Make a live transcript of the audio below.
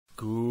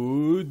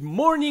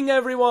morning,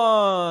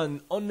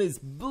 everyone! On this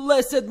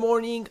blessed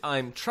morning,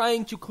 I'm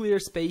trying to clear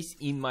space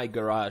in my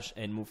garage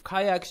and move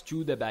kayaks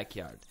to the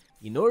backyard.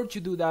 In order to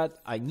do that,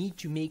 I need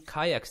to make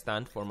kayak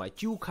stand for my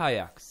 2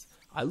 kayaks.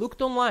 I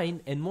looked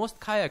online and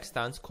most kayak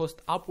stands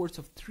cost upwards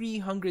of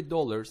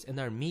 $300 and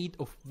are made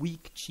of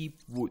weak, cheap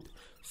wood.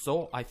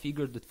 So I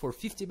figured that for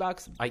 50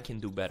 bucks, I can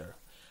do better.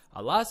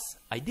 Alas,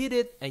 I did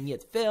it and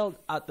yet failed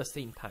at the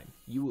same time.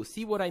 You will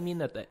see what I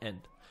mean at the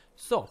end.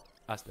 So,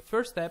 as the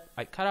first step,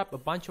 I cut up a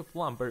bunch of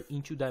lumber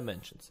into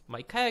dimensions.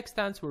 My kayak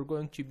stands were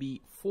going to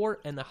be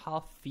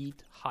 4.5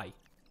 feet high.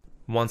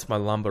 Once my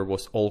lumber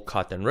was all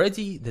cut and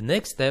ready, the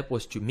next step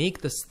was to make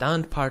the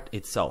stand part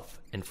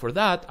itself. And for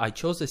that, I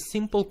chose a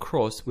simple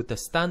cross with a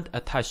stand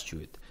attached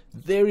to it.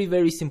 Very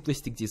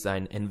simplistic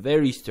design and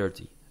very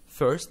sturdy.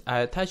 First, I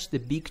attached the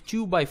big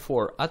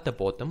 2x4 at the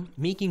bottom,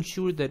 making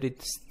sure that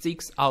it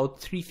sticks out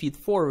 3 feet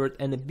forward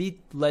and a bit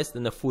less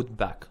than a foot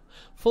back.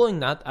 Following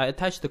that, I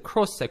attached the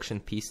cross-section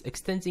piece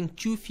extending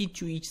 2 feet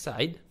to each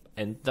side,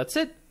 and that's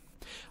it.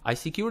 I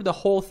secured the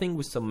whole thing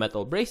with some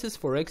metal braces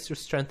for extra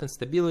strength and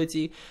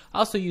stability. I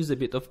also used a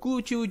bit of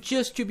glue too,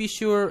 just to be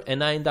sure,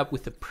 and I ended up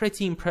with a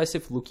pretty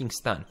impressive looking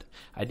stand.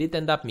 I did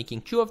end up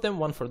making 2 of them,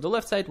 one for the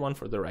left side, one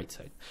for the right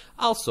side.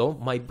 Also,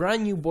 my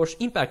brand new Bosch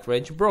impact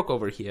wrench broke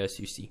over here, as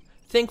you see.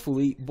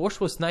 Thankfully, Bosch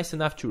was nice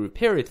enough to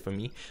repair it for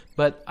me,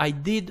 but I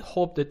did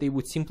hope that they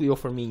would simply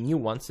offer me a new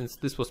one since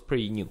this was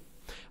pretty new.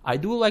 I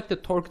do like the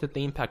torque that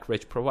the impact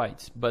wrench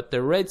provides, but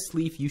the red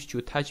sleeve used to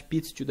attach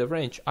bits to the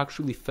wrench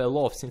actually fell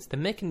off since the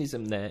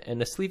mechanism there and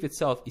the sleeve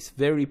itself is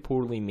very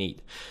poorly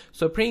made.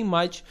 So pretty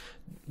much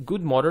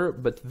good motor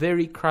but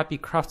very crappy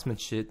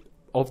craftsmanship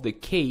of the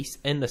case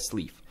and the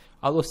sleeve.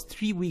 I lost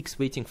 3 weeks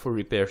waiting for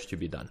repairs to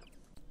be done.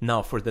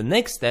 Now for the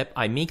next step,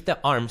 I make the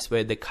arms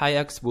where the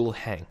kayaks will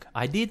hang.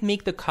 I did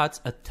make the cuts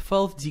at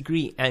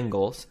 12-degree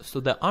angles so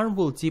the arm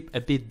will dip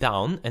a bit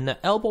down and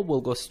the elbow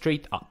will go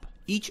straight up.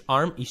 Each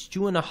arm is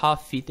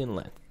 2.5 feet in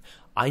length.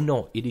 I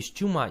know it is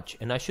too much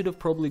and I should have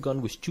probably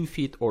gone with 2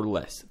 feet or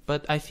less,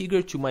 but I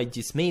figured to my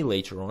dismay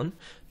later on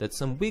that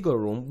some wiggle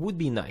room would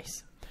be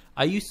nice.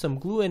 I used some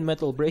glue and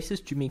metal braces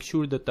to make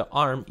sure that the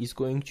arm is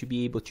going to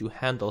be able to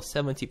handle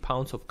 70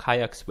 pounds of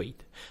kayak's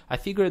weight. I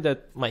figured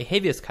that my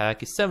heaviest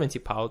kayak is 70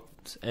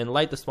 pounds and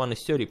lightest one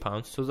is 30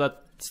 pounds, so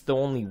that's the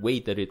only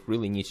weight that it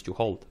really needs to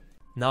hold.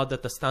 Now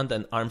that the stand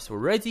and arms were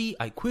ready,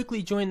 I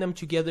quickly joined them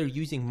together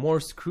using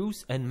more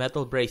screws and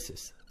metal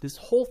braces. This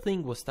whole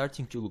thing was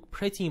starting to look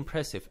pretty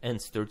impressive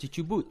and sturdy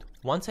to boot.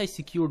 Once I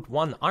secured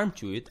one arm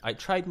to it, I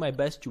tried my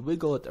best to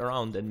wiggle it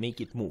around and make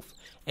it move,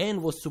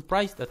 and was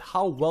surprised at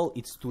how well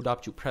it stood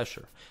up to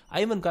pressure.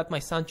 I even got my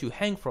son to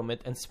hang from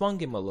it and swung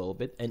him a little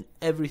bit and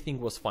everything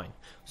was fine.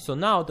 So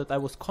now that I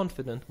was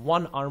confident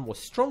one arm was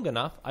strong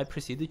enough, I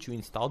proceeded to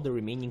install the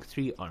remaining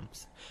 3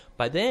 arms.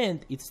 By the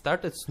end, it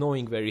started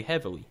snowing very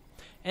heavily.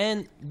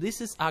 And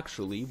this is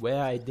actually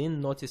where I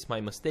didn't notice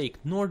my mistake,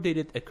 nor did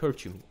it occur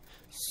to me.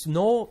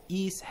 Snow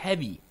is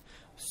heavy.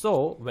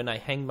 So when I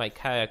hanged my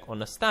kayak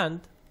on a stand,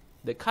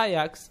 the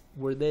kayaks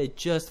were there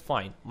just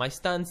fine. My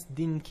stands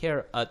didn't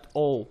care at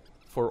all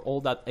for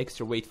all that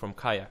extra weight from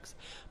kayaks.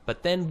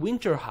 But then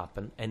winter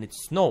happened and it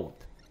snowed.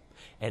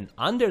 And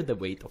under the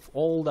weight of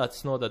all that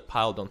snow that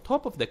piled on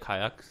top of the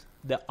kayaks,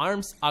 the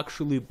arms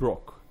actually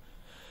broke.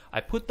 I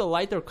put the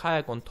lighter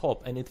kayak on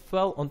top and it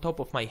fell on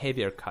top of my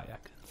heavier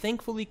kayak.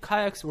 Thankfully,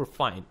 kayaks were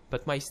fine,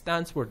 but my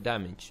stands were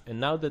damaged, and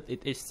now that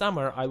it is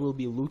summer, I will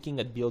be looking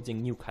at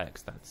building new kayak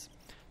stands.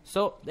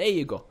 So, there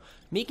you go.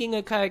 Making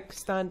a kayak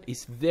stand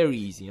is very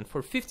easy, and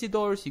for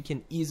 $50, you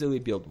can easily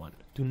build one.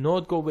 Do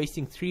not go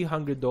wasting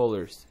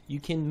 $300. You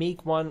can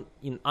make one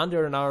in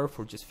under an hour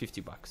for just 50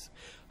 bucks.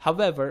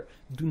 However,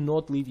 do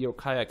not leave your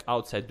kayak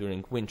outside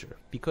during winter,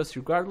 because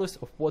regardless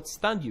of what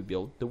stand you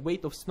build, the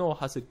weight of snow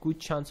has a good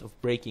chance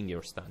of breaking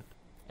your stand.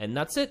 And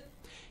that's it.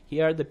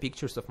 Here are the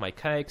pictures of my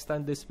kayak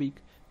stand this week.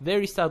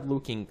 Very sad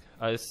looking,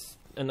 as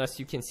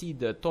you can see,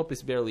 the top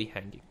is barely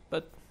hanging.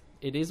 But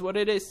it is what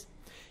it is.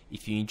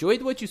 If you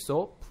enjoyed what you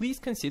saw, please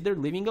consider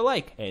leaving a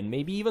like and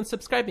maybe even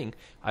subscribing.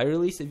 I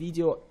release a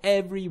video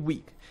every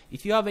week.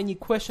 If you have any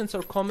questions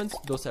or comments,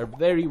 those are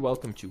very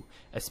welcome too,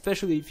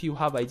 especially if you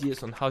have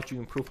ideas on how to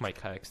improve my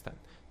kayak stand.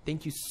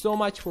 Thank you so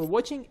much for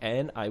watching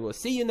and I will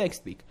see you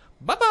next week.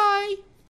 Bye bye!